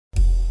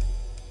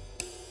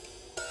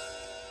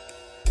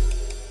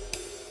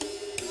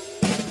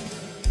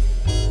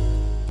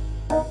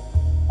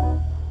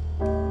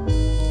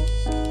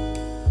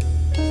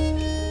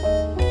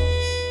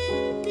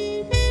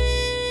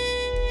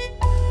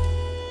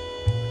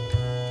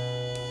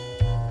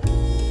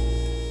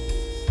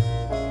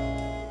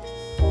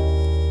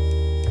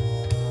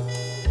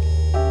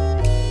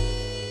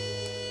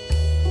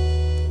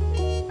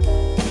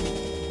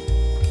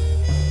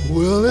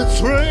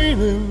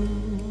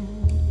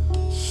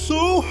raining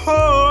so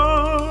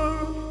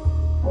hard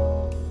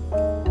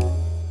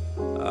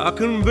I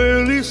can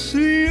barely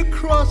see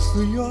across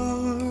the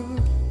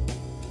yard.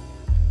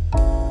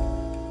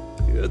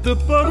 Yet the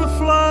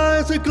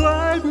butterflies are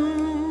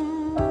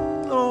gliding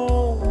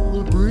on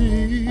the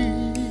breeze,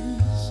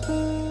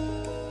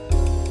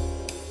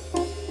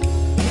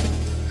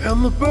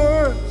 and the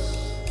birds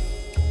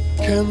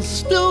can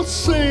still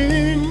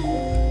sing,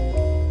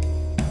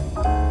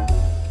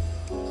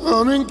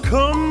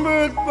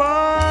 unencumbered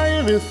by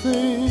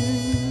anything.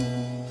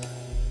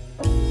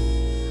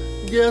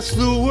 Guess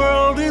the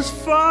world is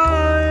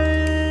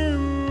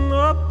fine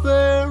up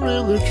there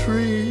in the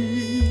trees,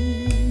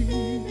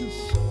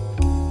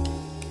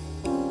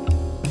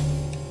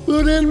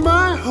 but in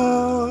my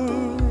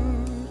heart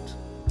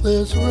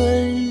there's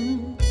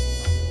rain.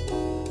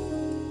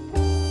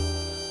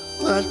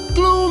 That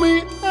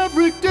gloomy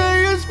every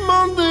day is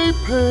Monday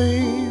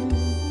pain,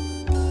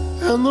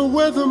 and the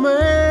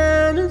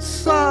weatherman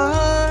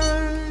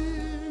inside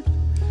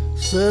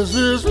says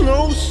there's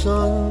no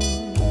sun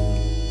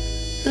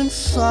in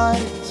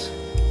sight.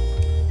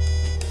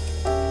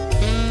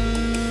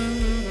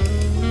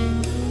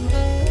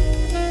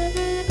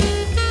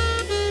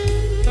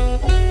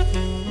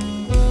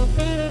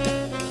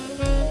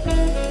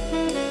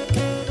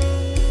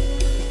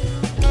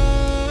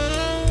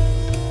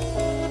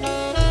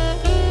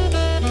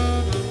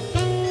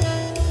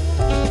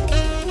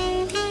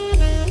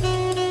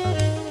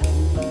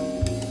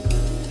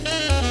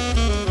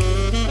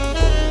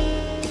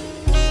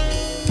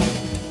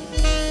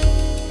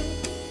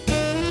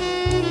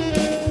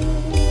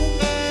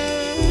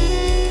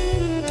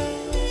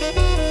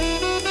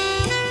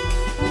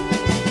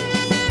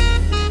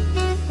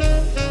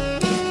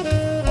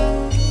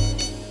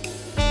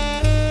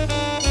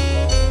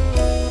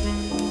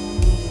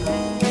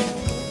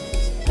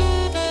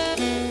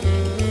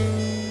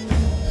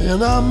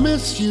 And I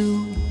miss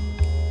you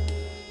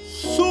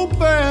so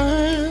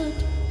bad.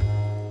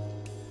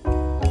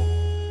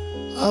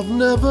 I've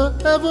never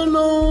ever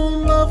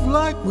known love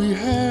like we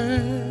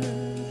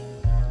had,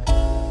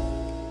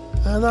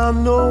 and I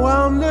know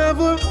I'll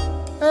never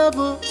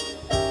ever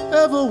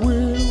ever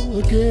will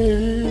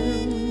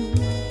again.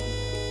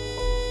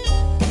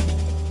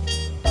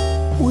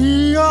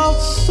 We all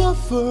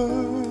suffer,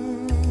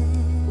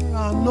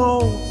 I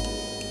know,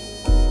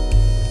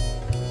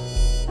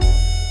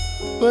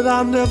 but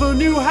I never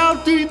knew how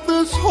deep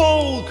this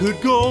hole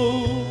could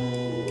go.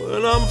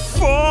 And I'm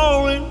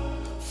falling,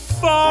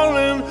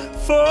 falling,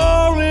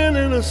 falling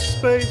in a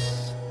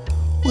space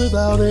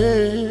without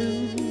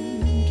end.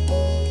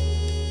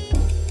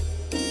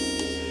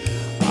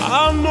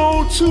 I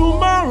know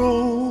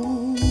tomorrow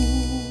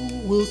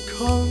will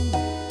come,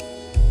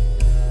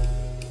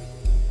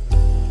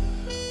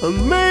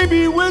 and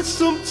maybe with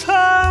some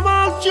time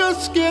I'll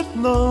just get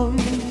numb.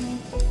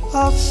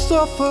 I'll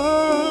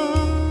suffer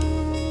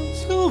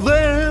till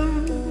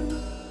then,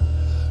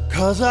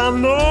 'cause I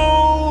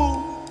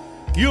know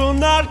you're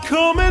not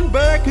coming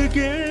back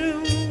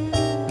again.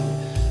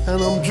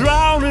 And I'm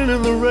drowning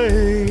in the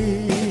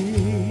rain,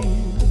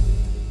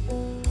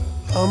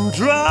 I'm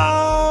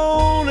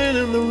drowning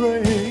in the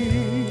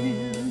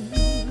rain,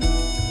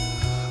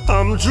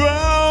 I'm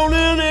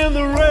drowning in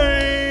the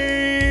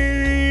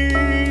rain,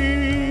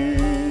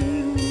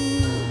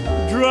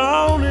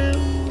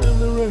 drowning in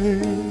the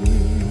rain.